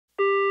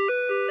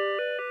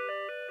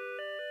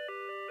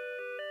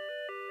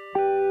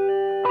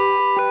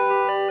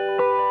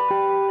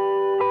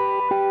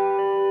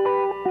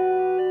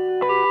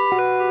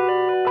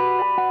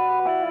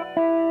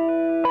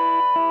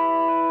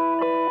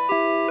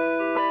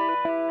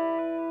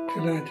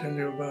Can I tell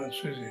you about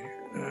Suzy?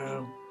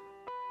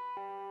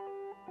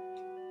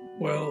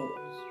 Well,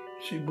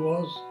 she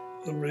was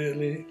the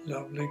really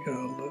lovely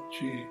girl that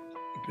she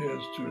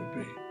appears to have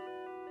been.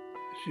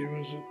 She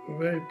was a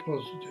very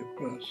positive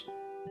person.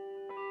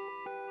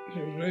 She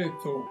was very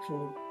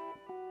thoughtful,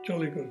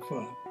 jolly good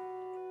fun.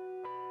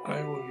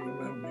 I always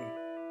remember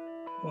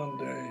one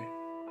day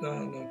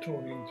Diana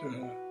talking to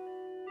her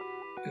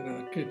in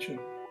our kitchen,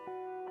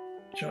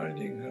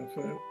 chiding her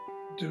for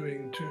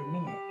doing too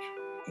much.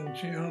 And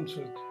she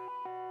answered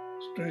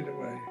straight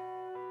away,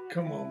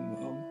 "Come on,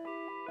 Mum,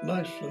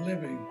 life's for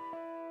living.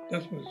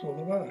 That's what it's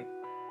all about."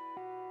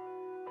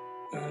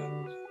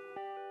 And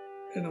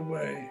in a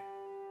way,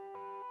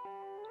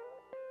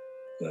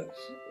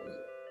 that's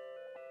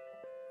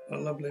a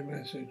lovely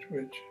message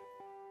which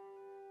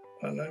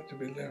I like to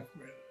be left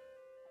with.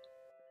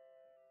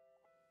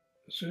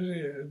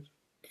 Suzy had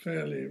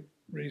fairly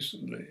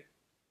recently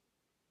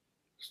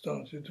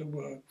started to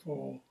work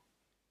for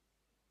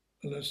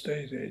an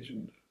estate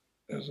agent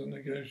as a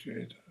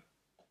negotiator,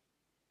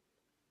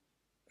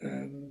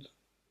 and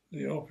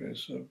the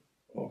office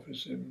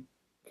in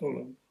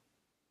Fulham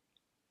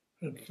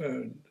had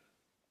phoned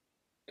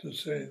to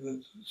say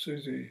that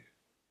Suzy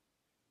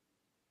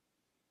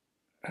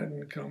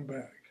hadn't come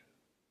back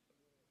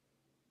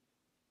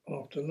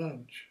after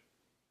lunch,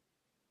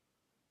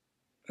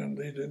 and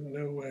they didn't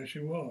know where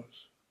she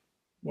was.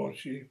 Was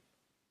she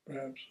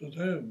perhaps at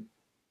home?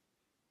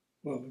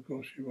 Well, of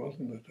course she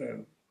wasn't at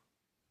home.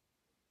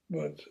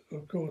 But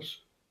of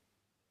course,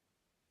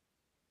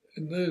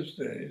 in those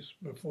days,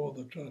 before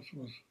the trust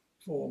was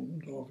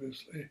formed,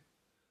 obviously,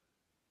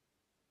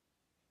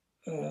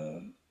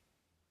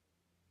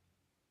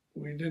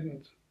 we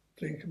didn't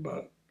think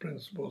about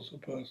principles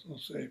of personal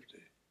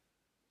safety.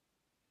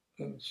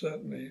 And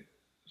certainly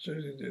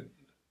Suzy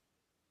didn't.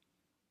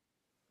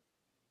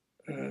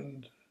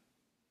 And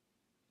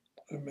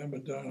I remember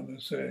Diana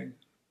saying,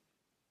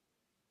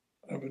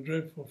 "I have a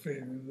dreadful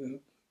feeling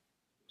that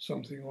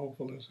something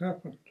awful has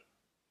happened."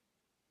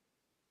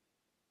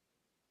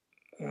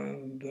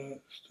 And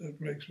it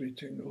makes me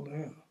tingle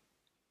now.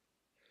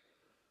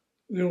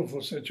 The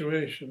awful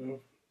situation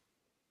of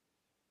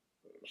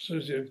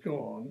Suzy had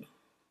gone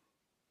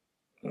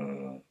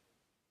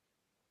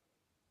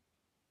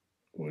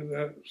with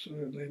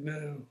absolutely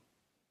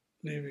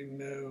leaving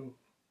no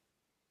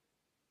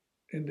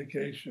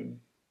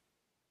indication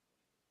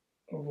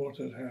of what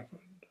had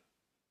happened.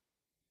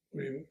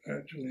 We've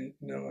actually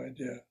no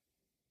idea,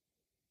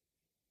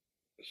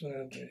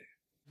 sadly.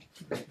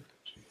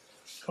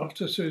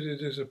 After Suzy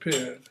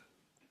disappeared,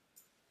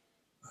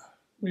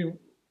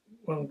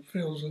 one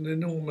feels an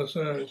enormous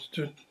urge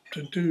to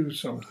do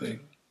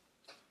something.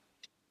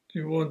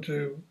 You want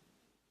to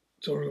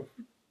sort of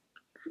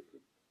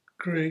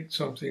create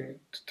something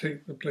to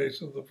take the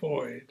place of the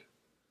void.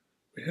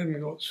 We hadn't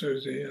got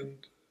Suzy,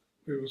 and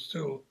we were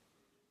still,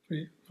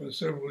 for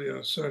several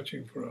years,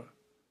 searching for her.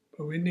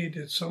 But we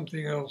needed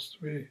something else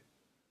to be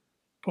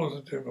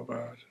positive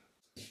about.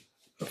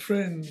 A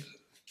friend,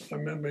 I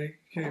remember,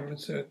 came and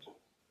said,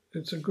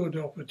 "It's a good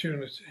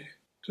opportunity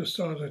to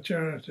start a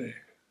charity."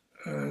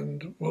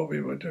 And what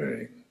we were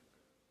doing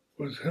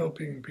was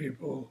helping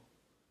people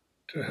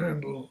to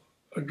handle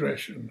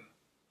aggression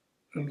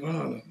and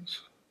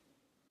violence.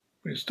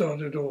 We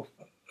started off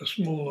a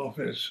small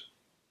office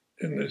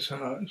in this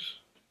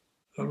house.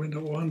 I mean,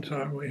 at one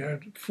time we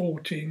had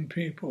 14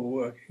 people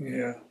working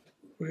here.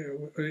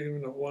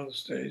 Even at one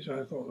stage,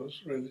 I thought it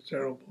was really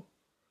terrible.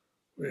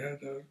 We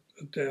had a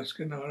desk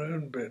in our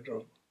own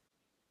bedroom,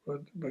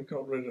 but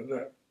got rid of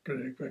that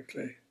pretty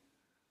quickly.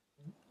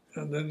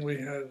 And then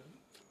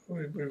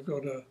we've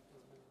got a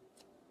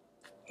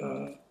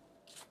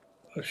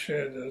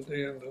shed at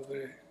the end of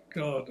the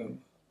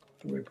garden,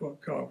 and we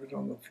put carpet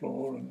on the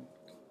floor and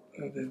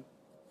added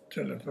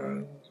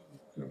telephones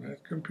and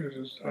had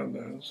computers down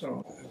there and so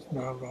on. It's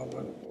now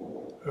rather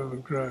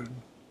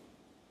overgrown,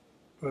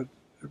 but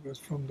it was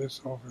from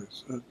this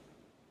office that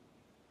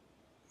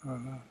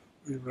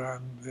we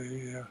ran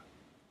the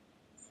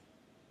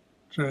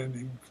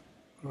training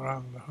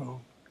around the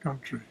whole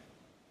country.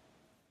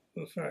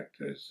 The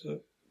fact is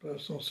that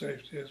personal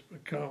safety has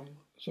become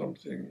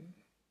something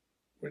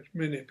which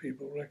many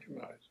people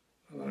recognise,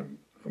 and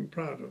I'm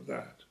proud of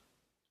that.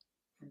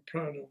 I'm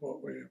proud of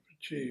what we have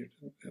achieved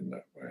in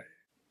that way.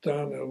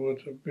 Diana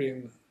would have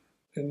been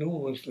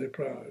enormously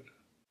proud,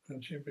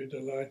 and she'd be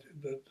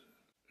delighted that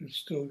it's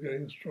still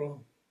going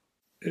strong.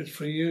 It's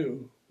for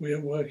you. We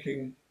are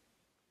working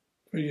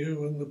for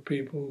you and the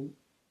people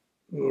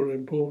who are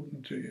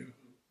important to you,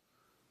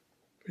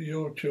 for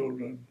your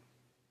children,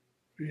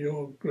 for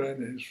your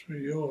grannies, for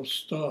your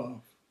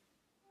staff.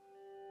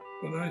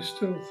 But I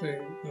still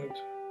think that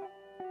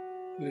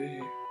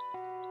the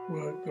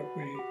work that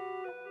we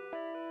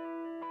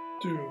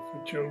do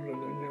for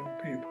children and young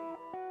people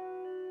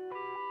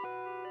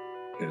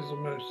is the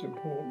most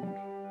important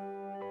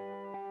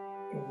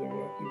of the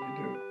work that we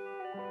do,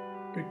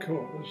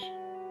 because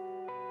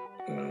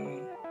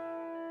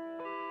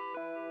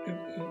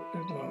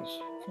it lasts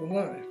for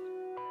life.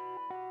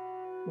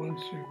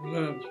 Once you've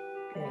learned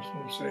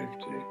personal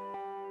safety,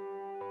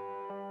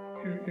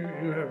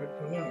 you have it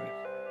for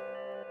life.